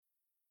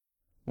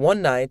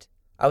One night,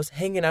 I was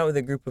hanging out with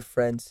a group of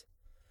friends.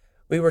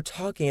 We were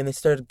talking and they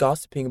started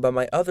gossiping about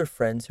my other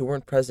friends who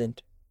weren't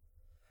present.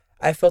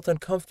 I felt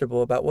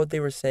uncomfortable about what they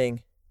were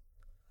saying.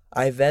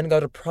 I then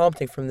got a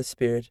prompting from the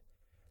Spirit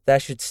that I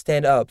should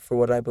stand up for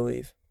what I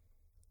believe.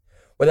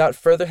 Without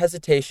further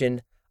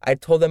hesitation, I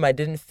told them I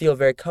didn't feel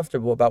very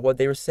comfortable about what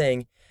they were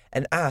saying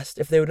and asked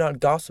if they would not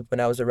gossip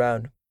when I was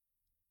around.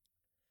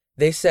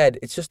 They said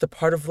it's just a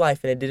part of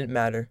life and it didn't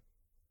matter.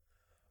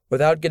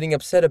 Without getting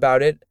upset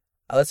about it,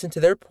 I listened to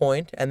their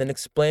point and then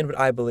explained what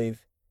I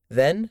believe.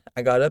 Then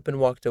I got up and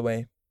walked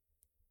away.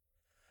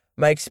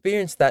 My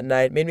experience that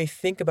night made me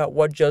think about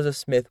what Joseph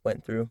Smith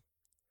went through.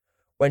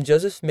 When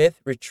Joseph Smith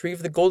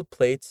retrieved the gold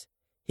plates,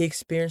 he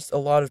experienced a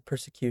lot of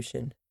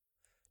persecution.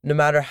 No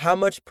matter how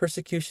much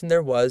persecution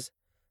there was,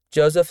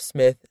 Joseph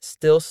Smith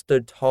still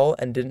stood tall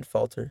and didn't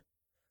falter.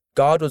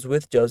 God was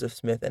with Joseph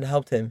Smith and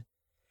helped him,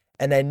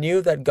 and I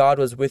knew that God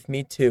was with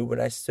me too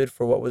when I stood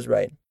for what was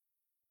right.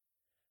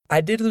 I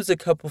did lose a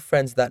couple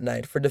friends that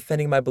night for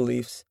defending my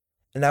beliefs,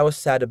 and I was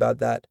sad about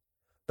that,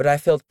 but I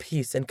felt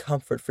peace and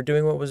comfort for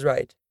doing what was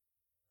right.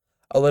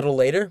 A little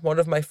later, one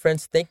of my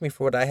friends thanked me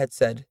for what I had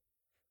said.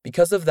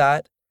 Because of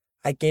that,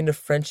 I gained a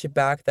friendship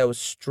back that was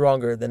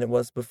stronger than it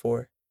was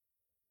before.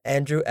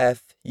 Andrew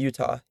F.,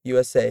 Utah,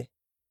 USA.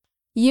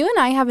 You and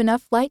I have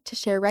enough light to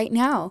share right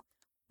now.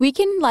 We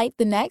can light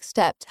the next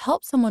step to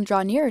help someone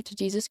draw nearer to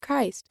Jesus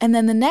Christ, and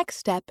then the next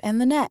step and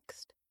the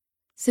next.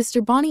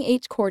 Sister Bonnie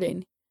H.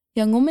 Corden,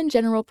 Young Woman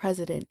General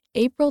President,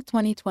 April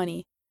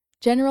 2020.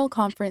 General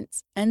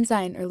Conference,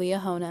 Ensign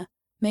Liahona,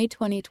 May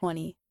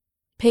 2020.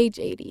 Page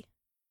 80.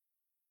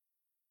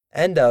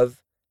 End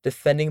of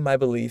Defending My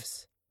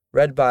Beliefs,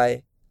 read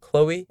by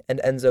Chloe and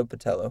Enzo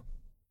Patello.